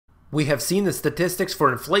We have seen the statistics for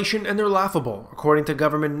inflation and they're laughable. According to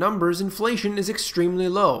government numbers, inflation is extremely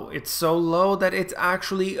low. It's so low that it's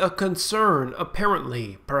actually a concern,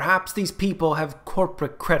 apparently. Perhaps these people have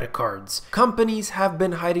corporate credit cards. Companies have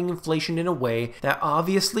been hiding inflation in a way that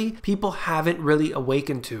obviously people haven't really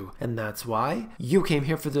awakened to. And that's why you came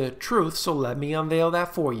here for the truth, so let me unveil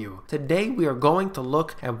that for you. Today we are going to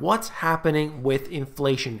look at what's happening with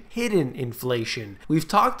inflation, hidden inflation. We've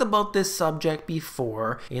talked about this subject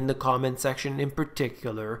before in the comment section in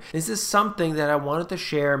particular. This is something that I wanted to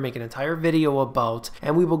share, make an entire video about,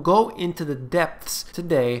 and we will go into the depths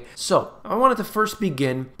today. So I wanted to first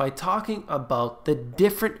begin by talking about the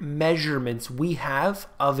different measurements we have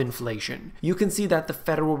of inflation. You can see that the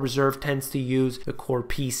Federal Reserve tends to use the core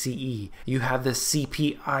PCE. You have the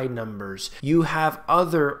CPI numbers. You have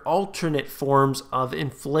other alternate forms of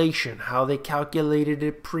inflation, how they calculated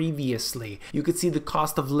it previously. You could see the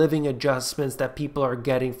cost of living adjustments that people are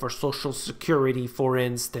getting for Social Security, for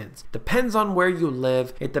instance. Depends on where you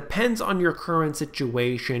live. It depends on your current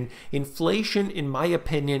situation. Inflation, in my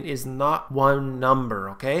opinion, is not one number,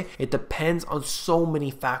 okay? It depends on so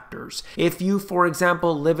many factors. If you, for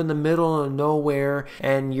example, live in the middle of nowhere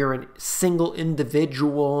and you're a single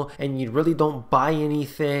individual and you really don't buy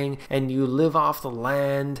anything and you live off the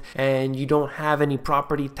land and you don't have any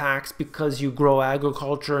property tax because you grow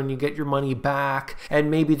agriculture and you get your money back,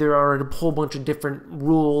 and maybe there are a whole bunch of different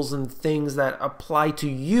rules and things that apply to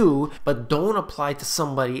you but don't apply to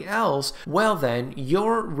somebody else, well then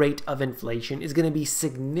your rate of inflation is going to be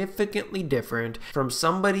significantly different from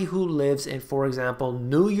somebody who lives in, for example,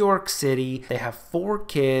 New York City. They have 4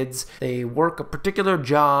 kids, they work a particular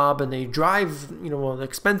job, and they drive,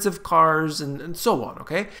 expensive cars and so on,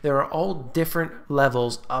 okay? There are all different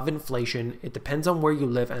levels of inflation. It depends on where you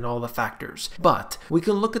live and all the factors. But we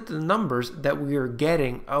can look at the numbers that we are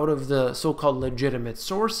getting out of the so-called legitimate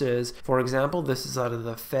sources. For example, this is out of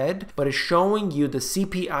the Fed, but it's showing you the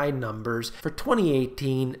CPI numbers for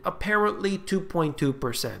 2018, apparently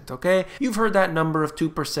 2.2%, okay? You've heard that number of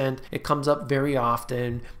 2%. It comes up very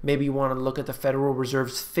often. Maybe you want to look at the Federal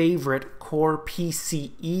Reserve's favorite core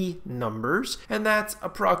PCE numbers, and that's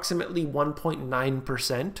approximately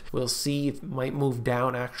 1.9%. We'll see if it might move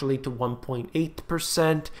down actually to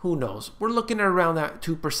 1.8%. Who knows? We're looking at around that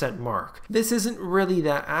 2% mark. This isn't really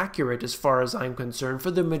that accurate as far as I'm concerned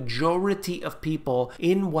for the majority of people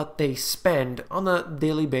in what they spend on a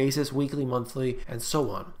daily basis, weekly, monthly, and so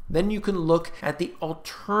on. Then you can look at the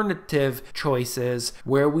alternative choices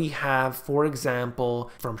where we have, for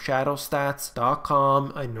example, from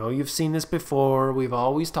shadowstats.com. I know you've seen this before. We've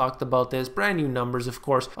always talked about this. Brand new numbers, of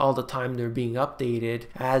course, all the time they're being updated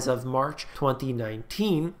as of March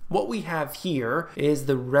 2019. What we have here is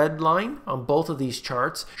the red line on both of these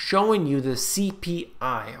charts showing you the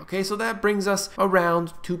CPI. Okay, so that brings us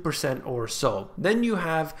around 2% or so. Then you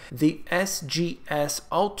have the SGS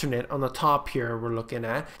alternate on the top here we're looking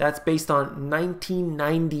at. That's based on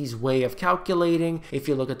 1990s way of calculating. If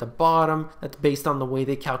you look at the bottom, that's based on the way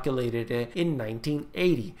they calculated it in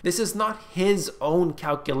 1980. This is not his own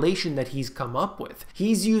calculation that he's come up with.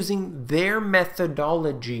 He's using their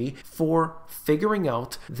methodology for figuring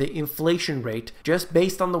out the inflation rate just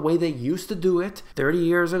based on the way they used to do it 30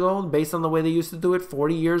 years ago, based on the way they used to do it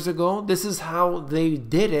 40 years ago. This is how they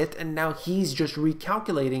did it, and now he's just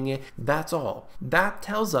recalculating it. That's all. That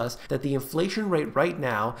tells us that the inflation rate right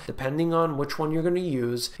now, depending on which one you're going to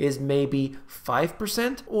use, is maybe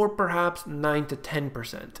 5% or perhaps 9 to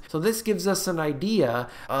 10%. So this gives us an idea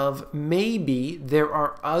of maybe there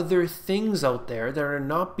are other things out there that are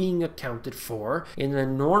not being accounted for in the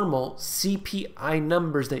normal CPI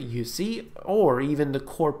numbers that you see, or even the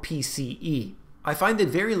core PCE. I find it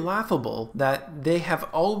very laughable that they have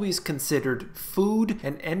always considered food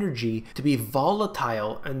and energy to be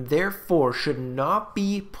volatile and therefore should not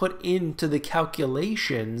be put into the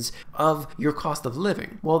calculations of your cost of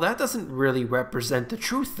living. Well, that doesn't really represent the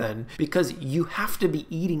truth then, because you have to be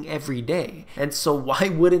eating every day. And so why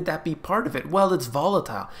wouldn't that be part of it? Well, it's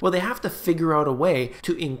volatile. Well, they have to figure out a way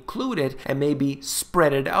to include it and maybe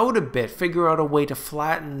spread it out a bit, figure out a way to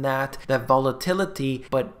flatten that volatility,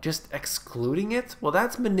 but just excluding it? Well,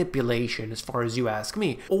 that's manipulation as far as you ask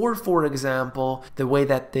me. Or, for example, the way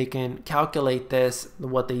that they can calculate this,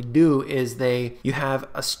 what they do is you have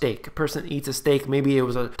a steak. A person eats a steak, maybe it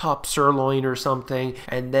was a top sirloin or something,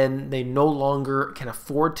 and then they no longer can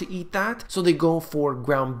afford to eat that, so they go for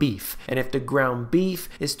ground beef. And if the ground beef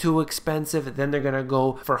is too expensive, then they're gonna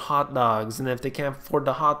go for hot dogs. And if they can't afford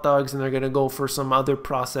the hot dogs, then they're gonna go for some other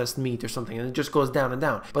processed meat or something, and it just goes down and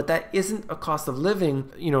down. But that isn't a cost of living,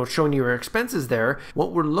 showing you your expenses prices there,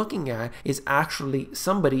 what we're looking at is actually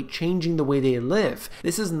somebody changing the way they live.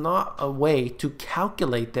 This is not a way to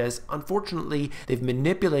calculate this. Unfortunately, they've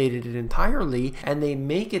manipulated it entirely, and they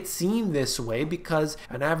make it seem this way because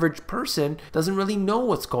an average person doesn't really know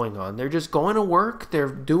what's going on. They're just going to work, they're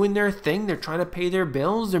doing their thing, they're trying to pay their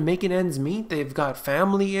bills, they're making ends meet, they've got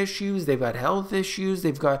family issues, they've got health issues,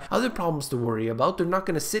 they've got other problems to worry about. They're not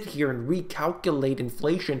going to sit here and recalculate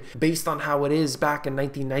inflation based on how it is back in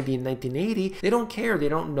 1990 and 1980. They don't care, they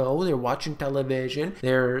don't know, they're watching television,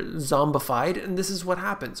 they're zombified, and this is what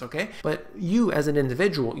happens, okay? But you as an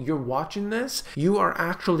individual, you're watching this, you are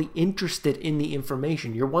actually interested in the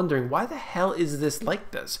information. You're wondering, why the hell is this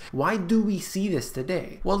like this? Why do we see this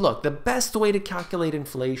today? Well, look, the best way to calculate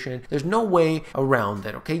inflation, there's no way around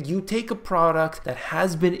it, okay? You take a product that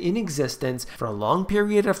has been in existence for a long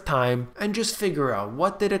period of time and just figure out,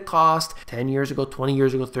 what did it cost 10 years ago, 20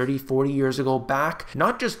 years ago, 30, 40 years ago back?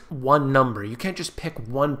 Not just one number. You can't just pick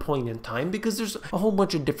one point in time because there's a whole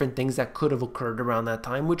bunch of different things that could have occurred around that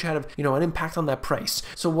time which had, an impact on that price.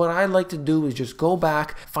 So what I like to do is just go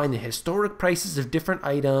back, find the historic prices of different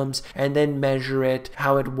items, and then measure it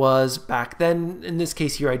how it was back then. In this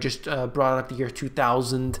case here, I just brought up the year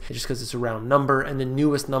 2000 just because it's a round number, and the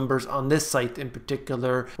newest numbers on this site in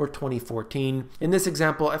particular were 2014. In this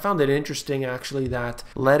example, I found it interesting actually that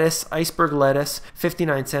lettuce, iceberg lettuce,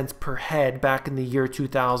 59 cents per head back in the year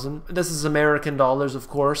 2000. This is American dollars, of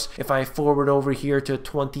course. If I forward over here to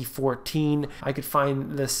 2014, I could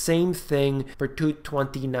find the same thing for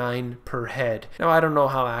 $2.29 per head. Now, I don't know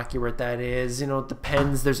how accurate that is. It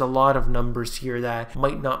depends. There's a lot of numbers here that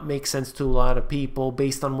might not make sense to a lot of people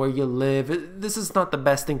based on where you live. This is not the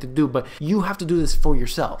best thing to do, but you have to do this for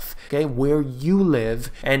yourself, okay? Where you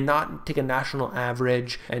live, and not take a national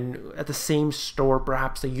average and at the same store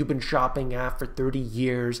perhaps that you've been shopping at for 30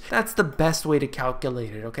 years. That's the best way to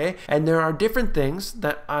calculate it, okay? And there are different things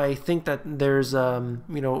that I think that there's,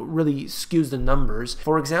 really skews the numbers.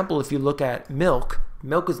 For example, if you look at milk,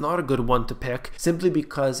 Milk is not a good one to pick simply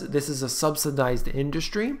because this is a subsidized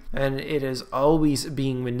industry and it is always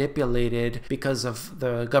being manipulated because of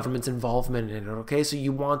the government's involvement in it, okay? So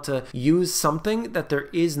you want to use something that there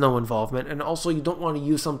is no involvement, and also you don't want to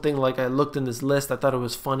use something like, I looked in this list, I thought it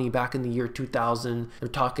was funny, back in the year 2000, they're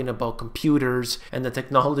talking about computers, and the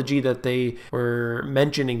technology that they were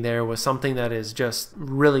mentioning there was something that is just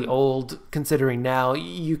really old considering now.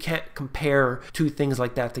 You can't compare two things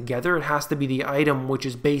like that together. It has to be the item which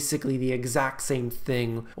is basically the exact same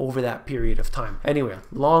thing over that period of time. Anyway,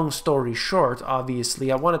 long story short,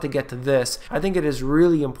 obviously, I wanted to get to this. I think it is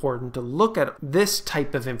really important to look at this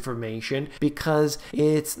type of information because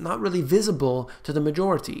it's not really visible to the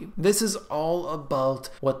majority. This is all about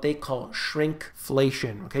what they call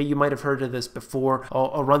shrinkflation. Okay, you might have heard of this before.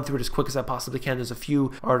 I'll run through it as quick as I possibly can. There's a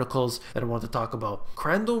few articles that I want to talk about.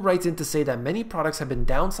 Crandall writes in to say that many products have been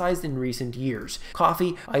downsized in recent years.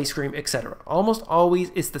 Coffee, ice cream, etc. Almost always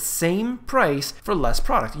it's the same price for less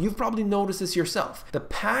product. You've probably noticed this yourself. The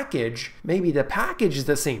package, maybe the package is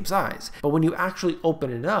the same size, but when you actually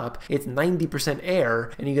open it up, it's 90%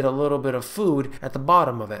 air and you get a little bit of food at the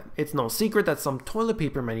bottom of it. It's no secret that some toilet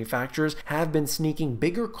paper manufacturers have been sneaking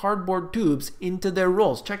bigger cardboard tubes into their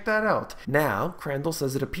rolls. Check that out. Now, Crandall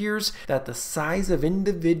says it appears that the size of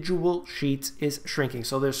individual sheets is shrinking.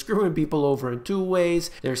 So they're screwing people over in two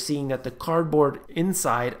ways. They're seeing that the cardboard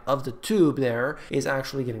inside of the tube there is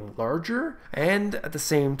actually getting larger, and at the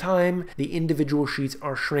same time, the individual sheets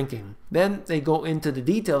are shrinking. Then they go into the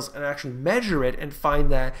details and actually measure it and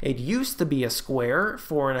find that it used to be a square,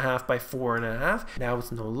 4.5 by 4.5. Now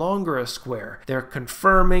it's no longer a square. They're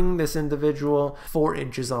confirming this individual 4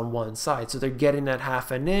 inches on one side. So they're getting that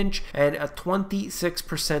 1/2 inch and a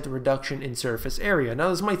 26% reduction in surface area. Now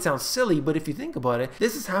this might sound silly, but if you think about it,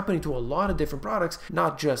 this is happening to a lot of different products,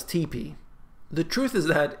 not just TP. The truth is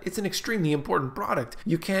that it's an extremely important product.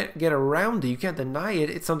 You can't get around it. You can't deny it.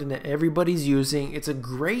 It's something that everybody's using. It's a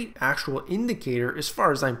great actual indicator as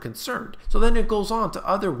far as I'm concerned. So then it goes on to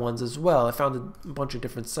other ones as well. I found a bunch of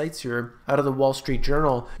different sites here out of the Wall Street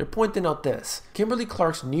Journal. They're pointing out this.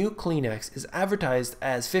 Kimberly-Clark's new Kleenex is advertised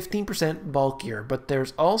as 15% bulkier, but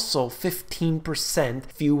there's also 15%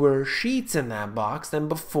 fewer sheets in that box than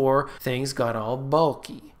before things got all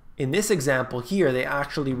bulky. In this example here, they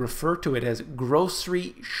actually refer to it as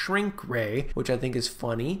grocery shrink ray, which I think is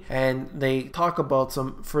funny, and they talk about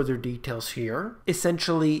some further details here,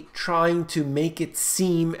 essentially trying to make it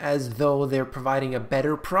seem as though they're providing a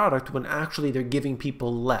better product when actually they're giving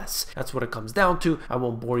people less. That's what it comes down to. I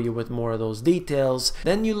won't bore you with more of those details.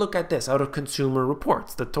 Then you look at this out of Consumer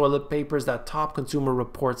Reports, the toilet papers that top Consumer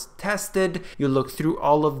Reports tested. You look through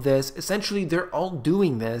all of this. Essentially, they're all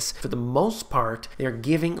doing this. For the most part, they're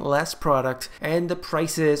giving less product and the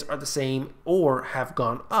prices are the same or have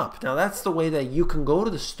gone up. Now that's the way that you can go to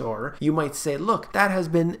the store. You might say, look, that has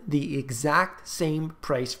been the exact same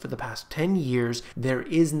price for the past 10 years. There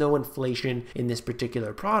is no inflation in this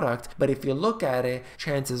particular product. But if you look at it,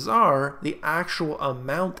 chances are the actual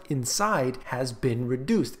amount inside has been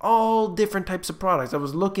reduced. All different types of products. I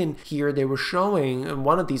was looking here, they were showing in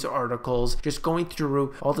one of these articles, just going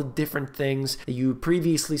through all the different things that you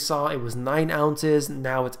previously saw. It was 9 ounces,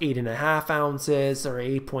 now it's 8.5 ounces or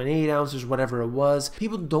 8.8 ounces, whatever it was.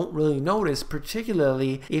 People don't really notice,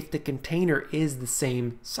 particularly if the container is the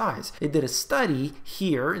same size. They did a study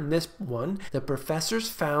here in this one. The professors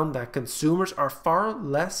found that consumers are far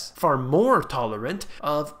more tolerant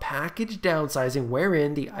of package downsizing,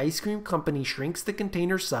 wherein the ice cream company shrinks the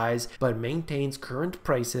container size but maintains current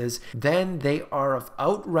prices, than they are of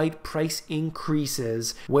outright price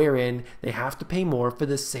increases, wherein they have to pay more for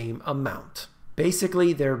the same amount.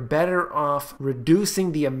 Basically, they're better off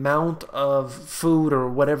reducing the amount of food or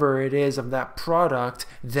whatever it is of that product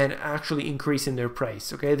than actually increasing their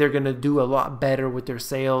price. Okay, they're going to do a lot better with their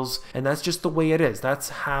sales, and that's just the way it is. That's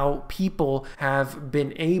how people have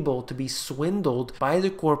been able to be swindled by the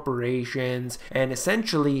corporations, and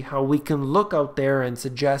essentially how we can look out there and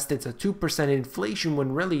suggest it's a 2% inflation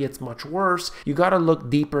when really it's much worse. You got to look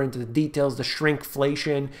deeper into the details, the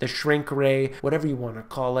shrinkflation, the shrink ray, whatever you want to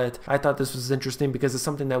call it. I thought this was interesting because it's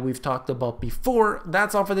something that we've talked about before.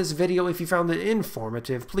 That's all for this video. If you found it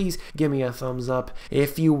informative, please give me a thumbs up.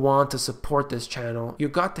 If you want to support this channel, you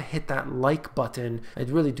got to hit that like button. I'd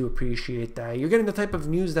really do appreciate that. You're getting the type of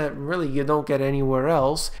news that really you don't get anywhere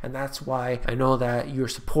else, and that's why I know that you're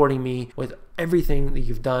supporting me with everything that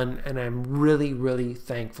you've done, and I'm really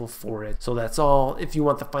thankful for it. So that's all. If you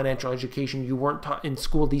want the financial education you weren't taught in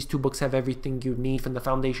school, these 2 books have everything you need, from the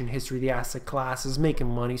foundation, history, the asset classes,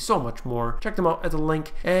 making money, so much more. Check them out at the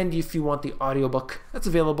link. And if you want the audiobook, that's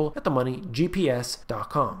available at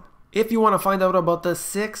themoneygps.com. If you want to find out about the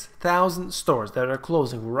 6,000 stores that are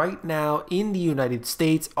closing right now in the United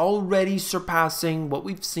States, already surpassing what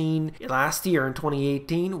we've seen last year in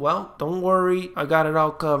 2018, well, don't worry, I got it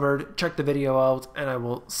all covered. Check the video out, and I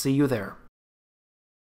will see you there.